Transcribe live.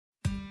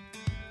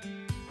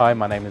Hi,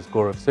 my name is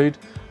Gaurave Sood.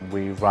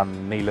 We run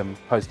Neelam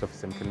Post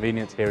Office and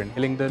Convenience here in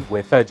Hillingdon.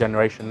 We're third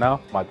generation now.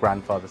 My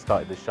grandfather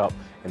started this shop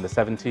in the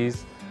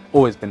 70s.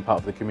 Always been part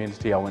of the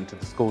community. I went to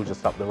the school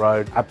just up the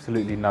road.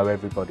 Absolutely know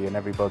everybody and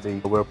everybody.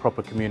 We're a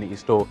proper community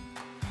store.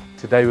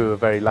 Today we were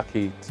very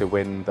lucky to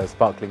win the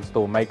Sparkling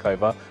Store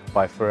Makeover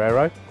by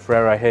Ferrero.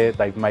 Ferrero here,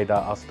 they've made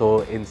our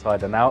store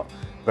inside and out.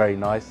 Very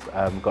nice,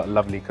 got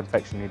lovely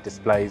confectionery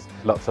displays,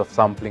 lots of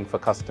sampling for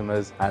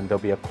customers, and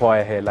there'll be a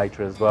choir here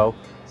later as well.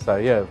 So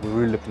yeah, we're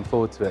really looking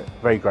forward to it,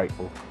 very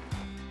grateful.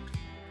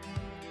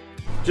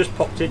 Just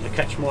popped in to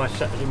catch my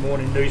Saturday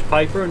morning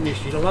newspaper, and this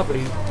is a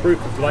lovely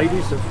group of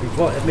ladies have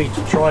invited me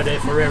to try their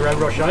Ferrero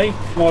Rocher.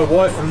 My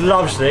wife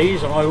loves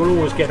these, and I will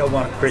always get her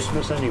one at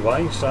Christmas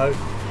anyway, so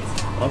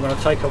I'm going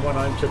to take her one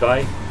home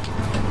today.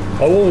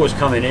 I always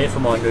come in here for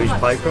my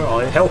newspaper.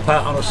 I help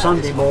out on a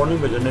Sunday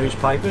morning with the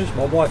newspapers.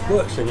 My wife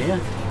works in here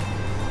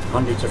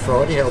Monday to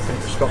Friday, helping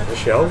to stock the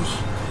shelves.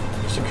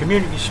 It's a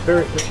community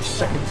spirit which is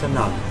second to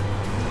none.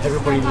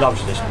 Everybody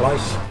loves this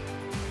place.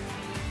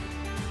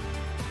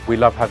 We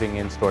love having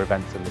in-store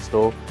events in the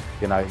store.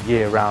 You know,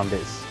 year round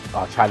it's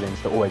our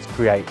challenge to always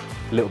create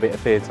a little bit of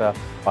theatre,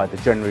 either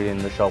generally in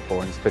the shop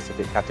or in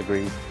specific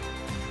categories.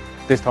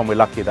 This time we're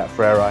lucky that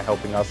Ferrero are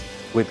helping us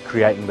with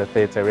creating the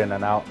theatre in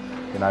and out,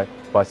 you know,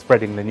 by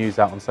spreading the news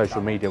out on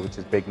social media, which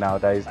is big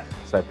nowadays.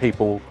 So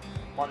people,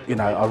 you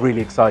know, are really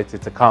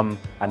excited to come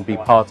and be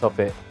part of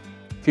it.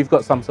 If you've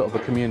got some sort of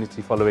a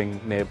community following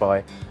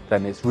nearby,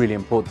 then it's really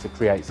important to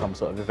create some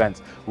sort of events.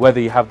 Whether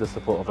you have the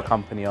support of a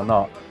company or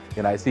not,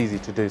 you know, it's easy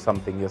to do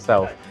something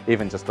yourself,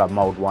 even just like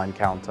mulled wine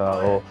counter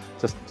or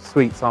just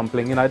sweet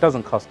sampling. You know, it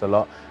doesn't cost a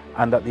lot,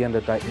 and at the end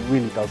of the day, it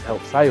really does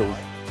help sales.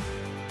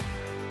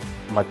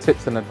 My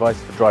tips and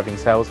advice for driving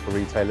sales for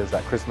retailers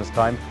at Christmas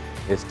time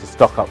is to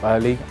stock up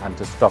early and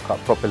to stock up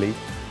properly.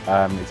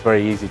 It's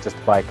very easy just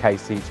to buy a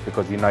case each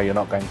because you know you're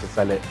not going to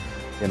sell it,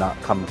 you know,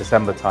 come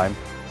December time.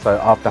 So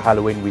after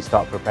Halloween we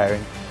start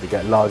preparing, we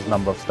get a large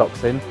number of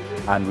stocks in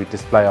and we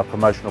display our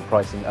promotional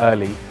pricing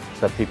early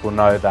so people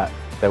know that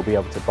they'll be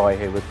able to buy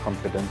here with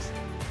confidence.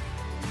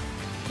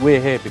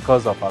 We're here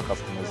because of our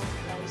customers,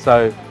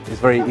 so it's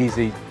very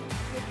easy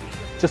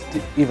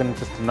even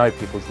just to know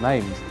people's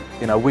names.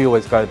 You know, we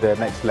always go the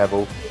next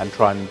level and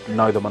try and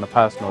know them on a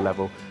personal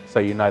level. So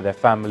you know their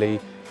family,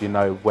 you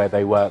know where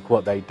they work,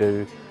 what they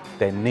do,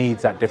 their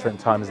needs at different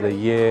times of the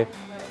year,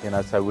 you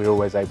know, so we're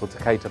always able to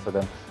cater for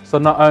them. So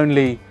not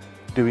only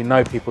do we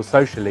know people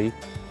socially,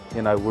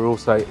 you know,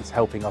 it's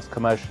helping us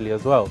commercially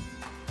as well.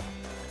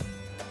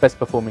 Best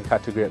performing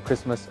category at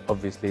Christmas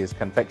obviously is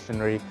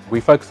confectionery. We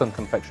focus on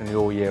confectionery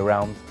all year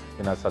round,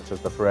 you know, such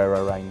as the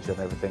Ferrero range and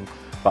everything.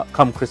 But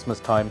come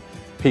Christmas time,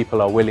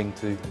 people are willing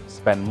to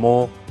spend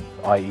more,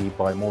 i.e.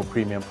 buy more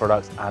premium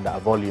products and at a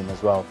volume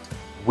as well.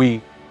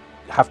 We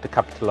have to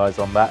capitalise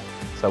on that,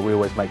 so we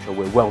always make sure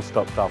we're well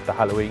stocked after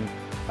Halloween.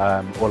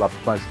 All our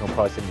promotional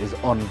pricing is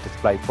on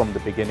display from the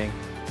beginning,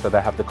 so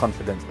they have the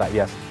confidence that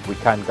yes, we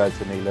can go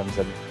to Neelam's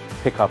and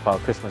pick up our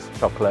Christmas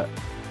chocolate.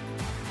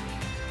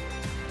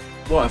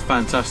 What a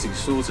fantastic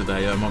store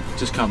today. I've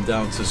just come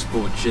down to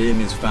support G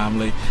and his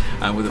family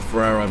with a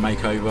Ferrero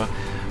makeover.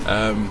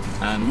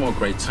 And what a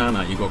great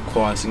turnout. You've got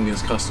choir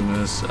singers,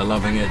 customers are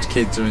loving it,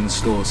 kids are in the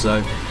store,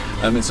 so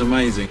it's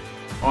amazing.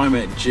 I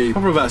met G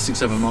probably about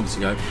 6-7 months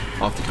ago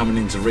after coming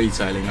into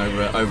retailing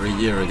over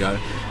a year ago,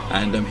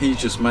 and he's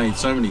just made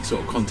so many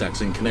sort of contacts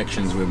and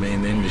connections with me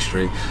in the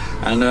industry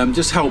and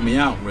just helped me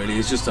out really.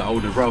 He's just an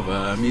older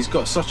brother. He's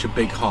got such a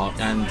big heart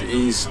and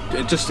he's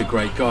just a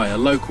great guy, a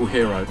local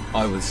hero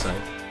I would say.